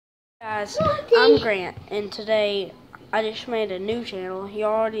Guys, I'm Grant, and today I just made a new channel. You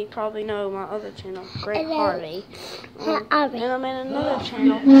already probably know my other channel, Grant Harvey. And I made another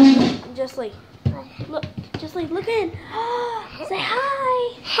channel. Justly, look in. Say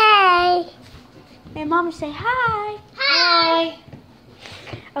hi. Hey. And Mommy, say hi. Hi.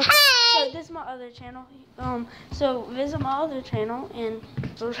 Okay, Hi. so this is my other channel. So visit my other channel, and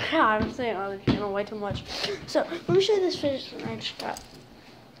I'm saying other channel way too much. So let me show you this fish I just got.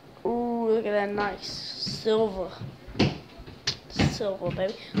 Ooh, look at that nice silver,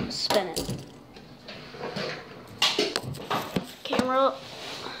 baby. Let's spin it. Camera up.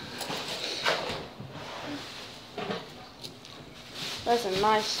 That's a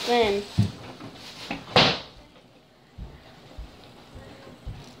nice spin.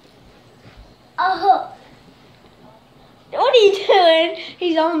 Oh. What are you doing?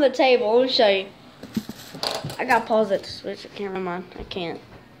 He's on the table. Let me show you. I gotta pause it to switch the camera on. I can't.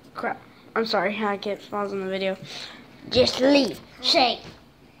 Crap. I'm sorry. I kept pausing the video. Just leave. Say,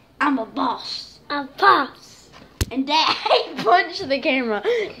 I'm a boss. I'm boss. And Dad, punch the camera.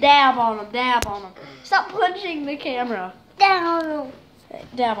 Dab on him. Dab on him. Stop punching the camera. Down.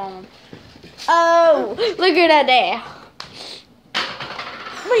 Dab on him. Oh, look at that dab.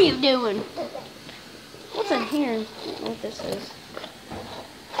 What are you doing? What's in here? I don't know what this is.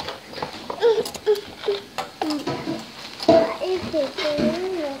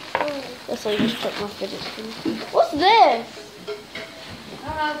 This will just put my fidget spinner. What's this?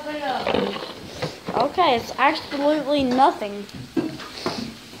 Okay, it's absolutely nothing.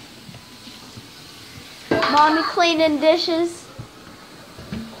 Mommy cleaning dishes.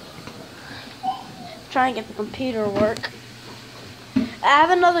 Trying to get the computer to work. I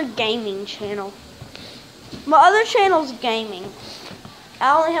have another gaming channel. My other channel's gaming.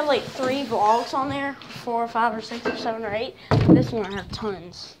 I only have like 3 vlogs on there. 4 or 5 or 6 or 7 or 8. This one I have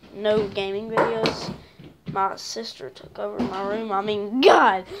tons. No gaming videos. My sister took over my room. I mean,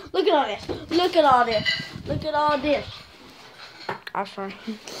 God, look at all this. Look at all this. Look at all this. I'm sorry.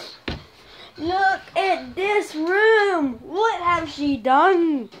 Look at this room. What has she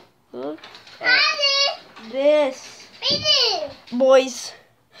done? Look at this. Boys,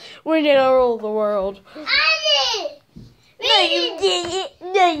 we're gonna rule the world. No, you did it.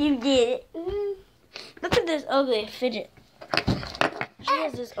 No, you did it. Look at this ugly fidget. She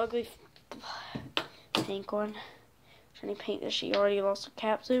has this ugly pink one. Shiny pink that she already lost her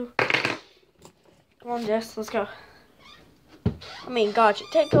cap to. Come on, Jess, let's go. I mean, God, she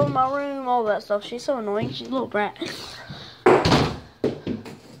take over my room, all that stuff. She's so annoying. She's a little brat.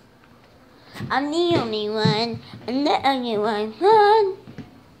 I'm the only one. I'm the only one.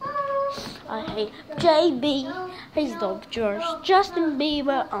 I hate JB. He's the George Justin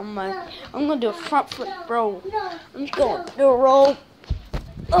Bieber. I'm gonna do a front flip roll. I'm just gonna do a roll.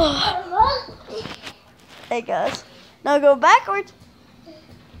 Ugh. Hey guys, now go backwards.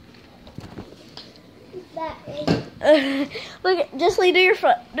 Look at Jessie, do your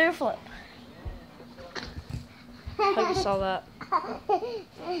flip. Do your flip. I hope you saw that.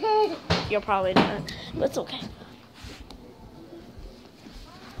 You'll probably do it, but it's okay.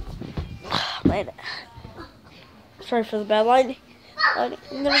 Made it. Sorry for the bad lighting. I'm gonna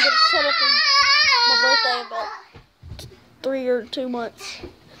get it set up in my birthday in about 3 or 2 months.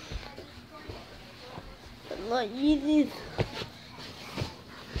 Like easy.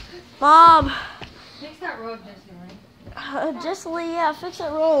 Mom. Fix that rug, Jessie, yeah, fix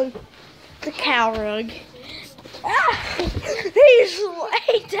that rug. It's a cow rug. Ah,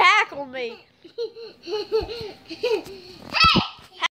 he tackled me. Hey!